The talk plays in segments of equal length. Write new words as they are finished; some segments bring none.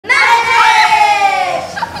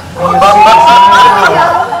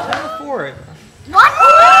For it. What?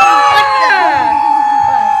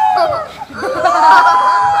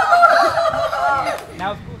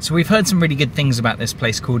 So we've heard some really good things about this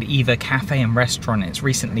place called Eva Cafe and Restaurant. It's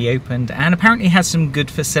recently opened and apparently has some good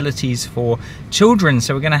facilities for children.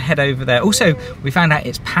 So we're going to head over there. Also, we found out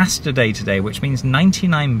it's pasta day today, which means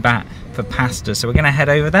 99 baht for pasta. So we're going to head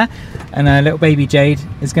over there. And little baby Jade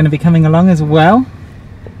is going to be coming along as well.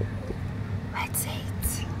 Let's eat.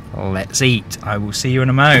 Let's eat. I will see you in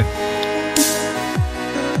a mo.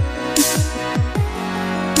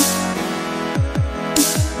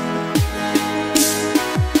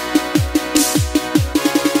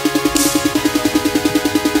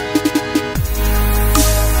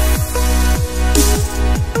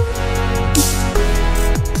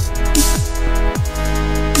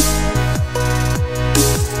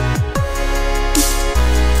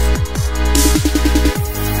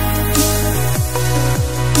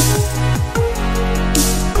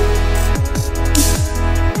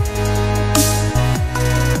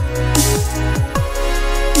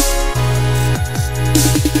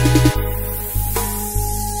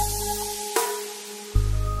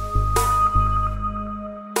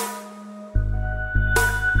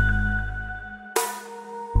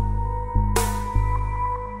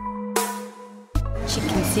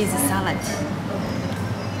 Chicken Caesar salad.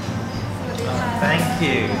 Thank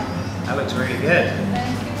you. That looks really good.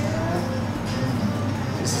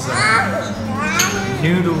 This is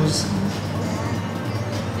noodles.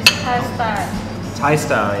 It's Thai style. Thai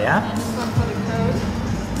style, yeah? And this one for the curry.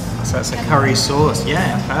 So that's a curry sauce.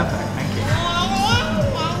 Yeah, perfect. Thank you.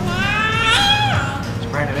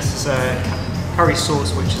 Brandon, this is a curry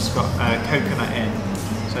sauce which has got coconut in.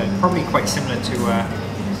 So probably quite similar to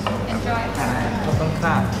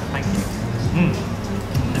that. Thank you.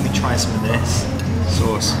 Let me try some of this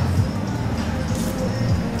sauce.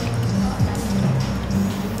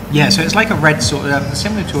 Yeah, so it's like a red sauce,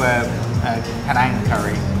 similar to a Penang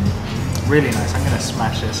curry. Really nice. I'm going to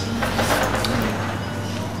smash this.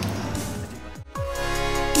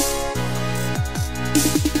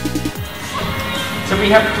 So we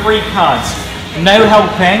have 3 cards. No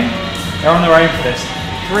helping. They're on their own for this.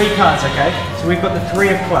 3 cards, okay? So we've got the 3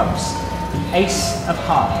 of clubs, the ace of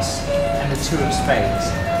hearts, and the 2 of spades.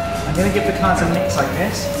 I'm going to give the cards a mix like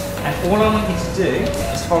this, and all I want you to do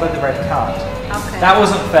is follow the red card. Okay. That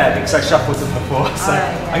wasn't fair because I shuffled them before, so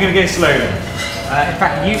I'm going to go slowly. In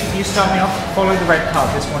fact, you start me off, follow the red card,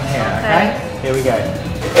 this one here, okay? Here we go.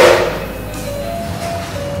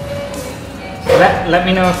 Let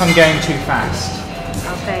me know if I'm going too fast.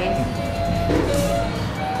 Okay.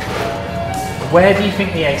 Where do you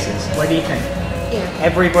think the ace is? Where do you think? Here.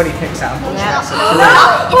 Everybody picks out. Yeah. That's a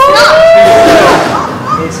No, three. it's not.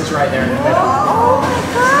 The ace is right there in the middle.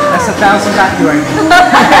 That's 1,000 baht you owe me.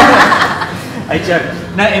 I joke.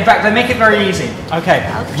 No, in fact, I make it very easy. Okay.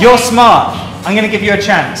 You're smart. I'm going to give you a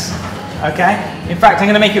chance. Okay? In fact, I'm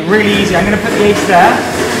going to make it really easy. I'm going to put the ace there.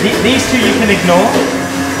 These 2 you can ignore.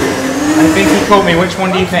 I think he caught me. Which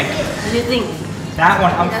one do you think? What do you think? That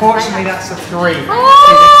one. Unfortunately, that's a 3. See, the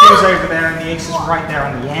 2's over there and the ace is right there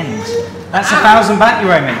on the end. That's 1,000 baht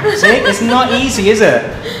you owe me. See? It's not easy, is it?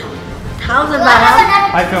 1,000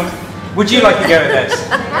 baht. I feel. Would you like to go at this?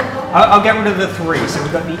 I'll get rid of the 3. So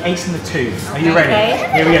we've got the ace and the 2. Are you ready?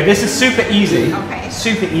 Okay. Here we go. This is super easy. Okay.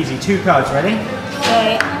 Super easy. 2 cards. Ready?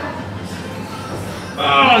 Okay.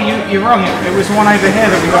 Oh, you're wrong. It was one over here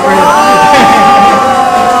that we got rid of.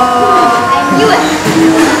 I knew it.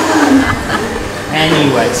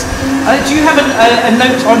 Anyways, do you have a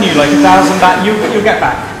note on you, like 1,000 baht? You'll get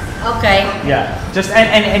back. Okay. Yeah. Just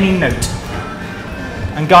any note.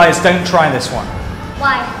 And guys, don't try this one.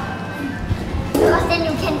 Why? Because then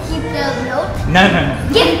you can keep the note. No.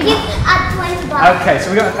 Give 20 baht. Okay, so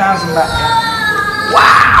we got 1,000 baht here.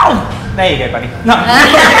 Wow! There you go, buddy. No.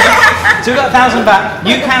 So we got 1,000 baht.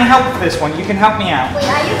 You can help with this one. You can help me out. Wait,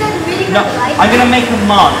 are you guys really No, gonna write? I'm going to make a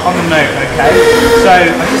mark on the note, okay? So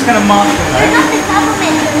I'm just going to mark the You're note. not the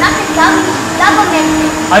government. You're not the government.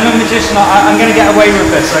 I'm a magician. I'm going to get away with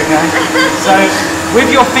this, okay? So with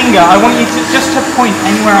your finger, I want you to just to point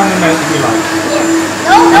anywhere on the note that you like.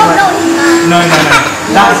 No, he's not. No.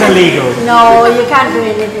 That's illegal. No, you can't do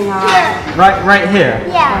anything alright. Right here?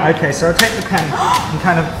 Yeah. Okay, so I'll take the pen and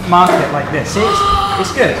kind of mark it like this. See,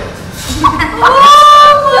 it's good. Oh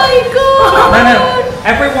my god! No.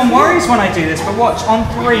 Everyone worries when I do this, but watch. On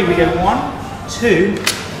 3, we go 1, 2,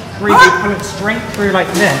 3. We pull it straight through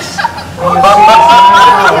like this. And you'll see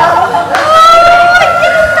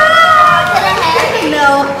it's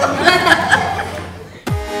No.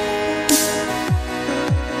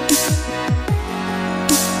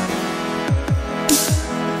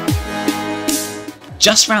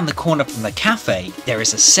 Just round the corner from the cafe, there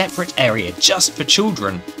is a separate area just for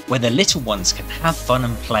children where the little ones can have fun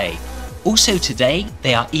and play. Also today,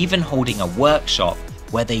 they are even holding a workshop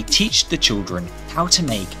where they teach the children how to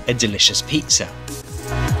make a delicious pizza.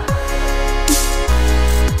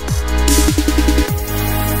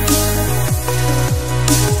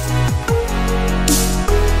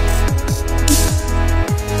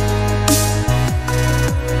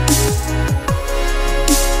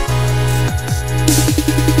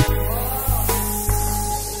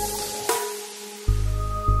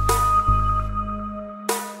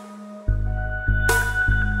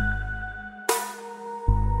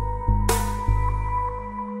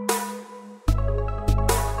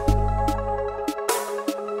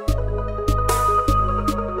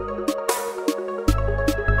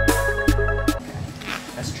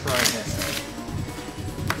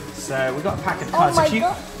 So we've got a pack of cards.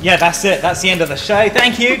 Yeah, that's it. That's the end of the show.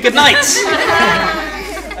 Thank you. Good night.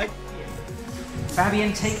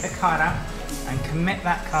 Fabian, take the card out and commit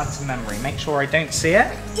that card to memory. Make sure I don't see it.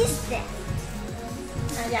 Is this?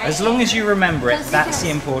 As long as you remember it, that's the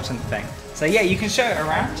important thing. So yeah, you can show it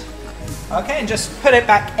around. Okay, and just put it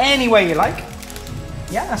back any way you like.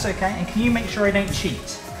 Yeah, that's okay. And can you make sure I don't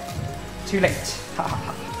cheat? Too late.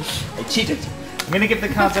 I cheated. I'm going to give the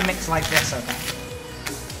cards a mix like this, okay?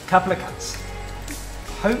 Couple of cuts.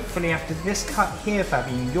 Hopefully after this cut here,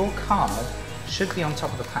 Fabian, your card should be on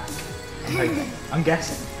top of the pack. I'm hoping. I'm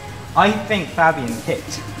guessing. I think Fabian hit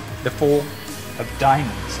the 4 of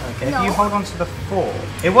diamonds. Okay, No. if you hold on to the 4.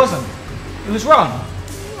 It wasn't. It was wrong.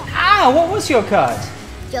 Ah, what was your card?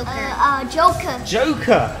 Joker. Joker.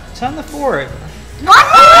 Joker. Turn the 4 over. What?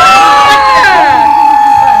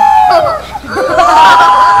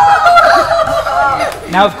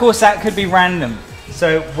 Now, of course, that could be random.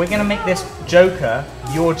 So we're going to make this Joker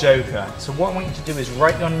your Joker. So what I want you to do is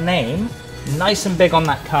write your name nice and big on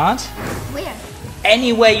that card. Where?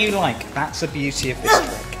 Anywhere you like. That's the beauty of this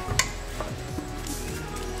trick.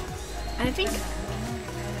 I think.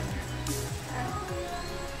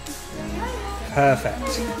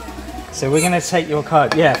 Perfect. So we're going to take your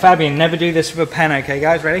card. Yeah, Fabian, never do this with a pen, okay,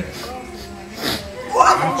 guys? Ready?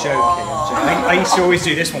 I'm joking. I used to always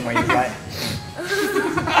do this one where you like.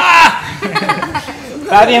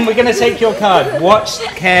 Fabian, we're going to take your card. Watch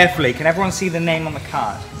carefully. Can everyone see the name on the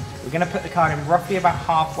card? We're going to put the card in roughly about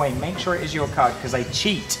halfway. Make sure it is your card because I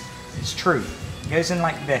cheat. It's true. It goes in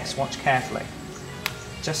like this. Watch carefully.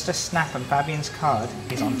 Just a snap and Fabian's card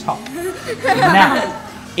is on top. Now,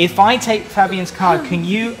 if I take Fabian's card, can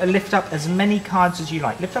you lift up as many cards as you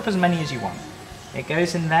like? Lift up as many as you want. It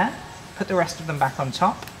goes in there. Put the rest of them back on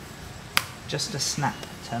top. Just a snap.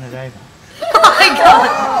 Turn it over. Oh my god!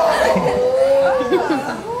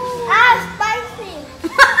 Spicy.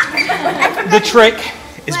 The trick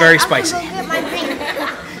is very spicy. I'm gonna go get my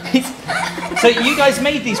drink. So you guys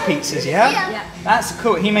made these pizzas, yeah? Yeah. That's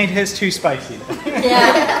cool. He made his too spicy.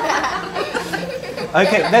 Yeah.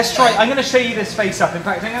 Okay, let's try. I'm going to show you this face up. In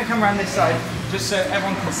fact, I'm going to come around this side just so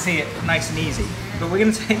everyone can see it nice and easy. But we're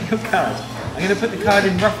going to take your card. I'm going to put the card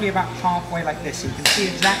in roughly about halfway like this so you can see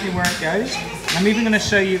exactly where it goes. And I'm even going to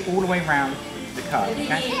show you all the way around the card,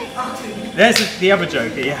 okay? There's the other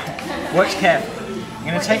Joker, yeah. Watch carefully. I'm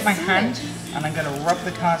going to take my hand and I'm going to rub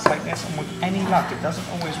the cards like this, and with any luck, it doesn't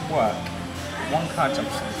always work. One card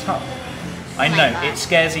jumps to the top. I know, it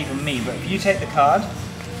scares even me, but if you take the card,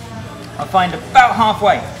 I'll find about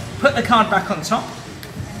halfway. Put the card back on top.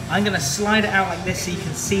 I'm going to slide it out like this so you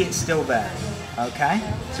can see it's still there. Okay?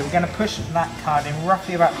 So we're going to push that card in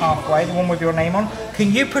roughly about halfway, the one with your name on.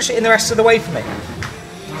 Can you push it in the rest of the way for me?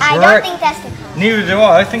 I don't think that's the card. Neither do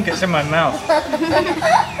I. I think it's in my mouth.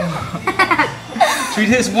 Should we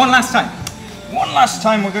do this one last time? One last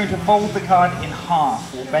time we're going to fold the card in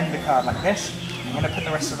half. We'll bend the card like this. I'm going to put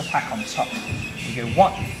the rest of the pack on top. We go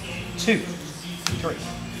 1, 2, 3.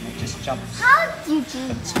 It just jumps. How do you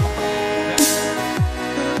do?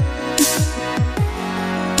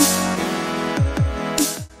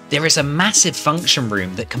 There is a massive function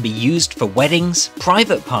room that can be used for weddings,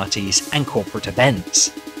 private parties, and corporate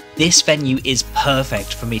events. This venue is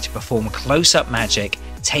perfect for me to perform close-up magic,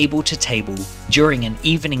 table to table, during an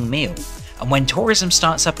evening meal. And when tourism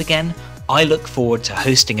starts up again, I look forward to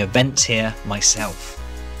hosting events here myself.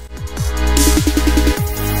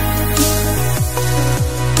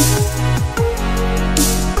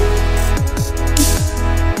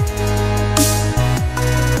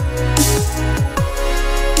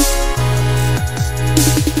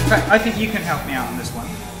 I think you can help me out on this one.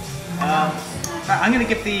 I'm going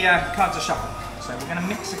to give the cards a shuffle. So we're going to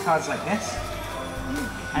mix the cards like this.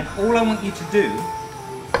 And all I want you to do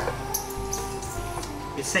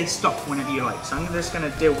is say stop whenever you like. So I'm just going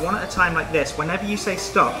to do one at a time like this. Whenever you say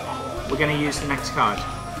stop, we're going to use the next card.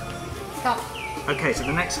 Stop. Okay, so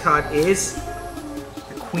the next card is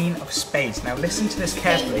the Queen of Spades. Now listen to this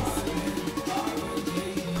carefully.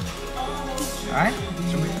 Alright,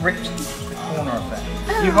 so we've ripped the corner of that.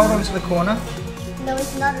 You hold on to the corner. No,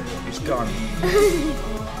 it's not. It's gone. Do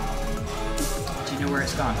you know where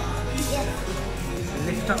it's gone? Yes.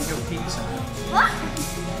 Lift up your pizza. What?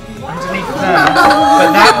 Underneath there.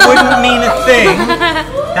 But that wouldn't mean a thing.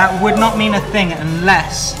 That would not mean a thing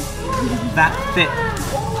unless that fit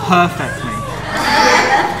perfectly.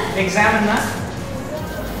 Examine that.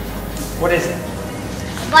 What is it?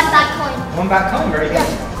 One bad coin. One back home, very good.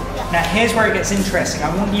 Yeah. Now here's where it gets interesting.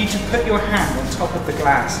 I want you to put your hand on top of the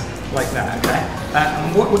glass like that, okay?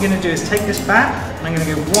 And what we're going to do is take this back, and I'm going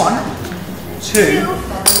to go 1, 2,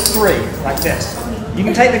 3, like this. You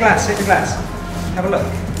can take the glass, take the glass. Have a look.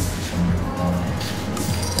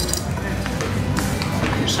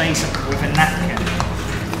 I'm showing something with a napkin.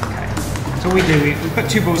 Okay. So what we do, we put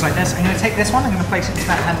 2 balls like this. I'm going to take this one, I'm going to place it into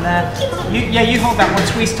that hand there. You hold that one,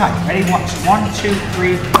 squeeze tight. Ready? Watch. 1, 2,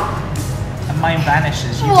 3. And mine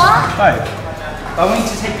vanishes. You both. But I want you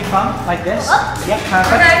to take your thumb like this. Yep,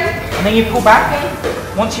 perfect. And then you pull back.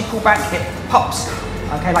 Once you pull back, it pops.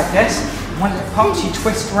 Okay, like this. When it pops, you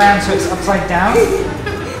twist around so it's upside down.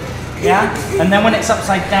 Yeah? And then when it's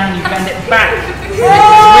upside down, you bend it back. And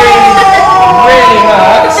it really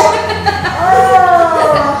hurts.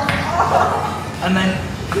 And then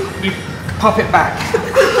you pop it back.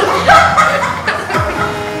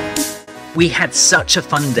 We had such a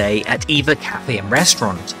fun day at Eva Cafe and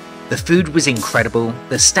Restaurant. The food was incredible,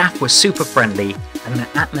 the staff were super friendly, and the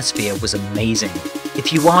atmosphere was amazing.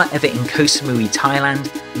 If you are ever in Koh Samui, Thailand,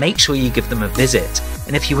 make sure you give them a visit.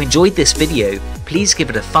 And if you enjoyed this video, please give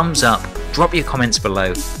it a thumbs up, drop your comments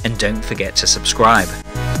below, and don't forget to subscribe.